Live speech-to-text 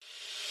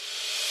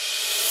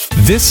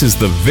This is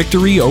the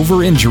Victory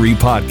Over Injury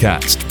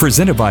podcast,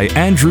 presented by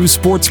Andrews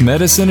Sports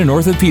Medicine and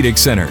Orthopedic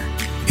Center.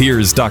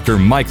 Here's Dr.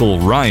 Michael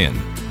Ryan.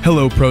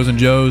 Hello, pros and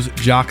joes,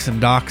 jocks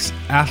and docs,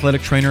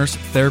 athletic trainers,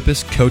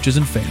 therapists, coaches,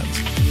 and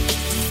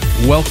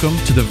fans. Welcome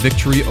to the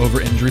Victory Over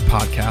Injury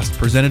podcast,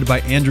 presented by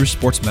Andrews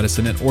Sports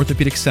Medicine and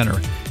Orthopedic Center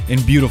in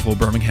beautiful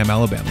Birmingham,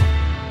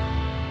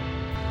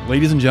 Alabama.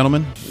 Ladies and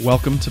gentlemen,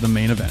 welcome to the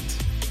main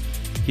event.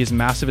 He is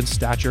massive in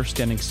stature,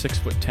 standing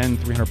 6'10",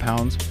 300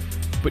 pounds,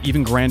 but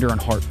even grander in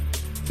heart.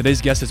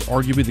 Today's guest is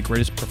arguably the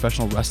greatest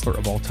professional wrestler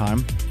of all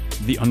time,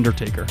 The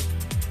Undertaker.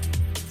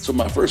 So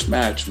my first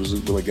match was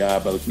with a guy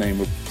by the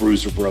name of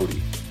Bruiser Brody.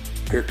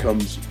 Here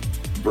comes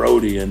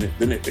Brody, and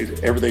then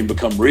everything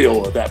become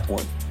real at that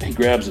point. He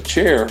grabs a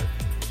chair,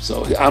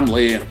 so I'm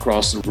laying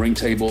across the ring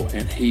table,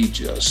 and he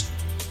just,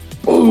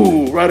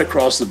 boom, right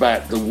across the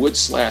back. The wood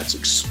slats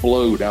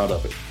explode out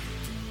of it.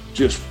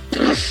 Just,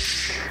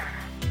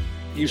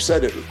 you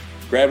said it,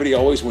 gravity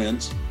always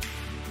wins.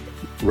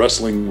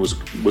 Wrestling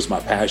was my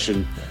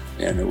passion,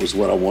 and it was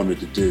what I wanted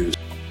to do.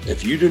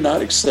 If you do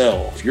not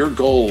excel, if your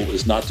goal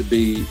is not to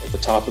be at the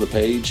top of the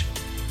page,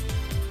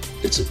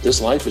 this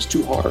life is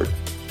too hard.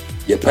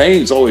 Yeah,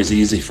 pain's always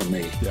easy for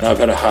me. Yeah. I've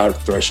had a high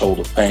threshold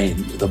of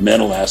pain. The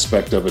mental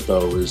aspect of it,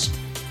 though, it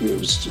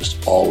was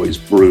just always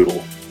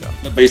brutal.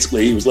 Yeah.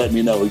 Basically, he was letting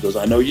me know, he goes,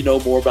 I know you know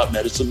more about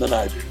medicine than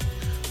I do.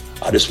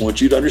 I just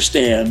want you to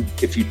understand,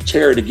 if you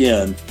tear it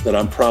again, that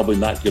I'm probably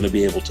not going to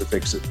be able to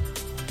fix it.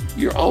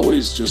 You're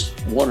always just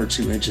 1 or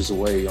 2 inches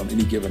away on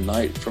any given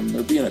night from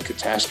there being a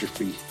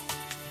catastrophe.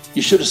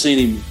 You should have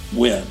seen him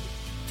win.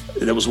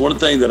 And it was one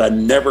thing that I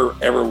never,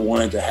 ever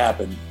wanted to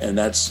happen, and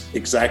that's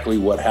exactly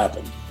what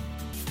happened.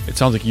 It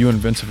sounds like you and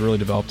Vince have really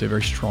developed a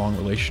very strong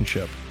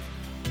relationship.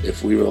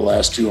 If we were the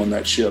last two on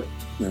that ship,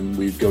 then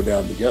we'd go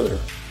down together.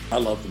 I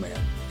love the man.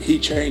 He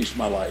changed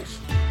my life.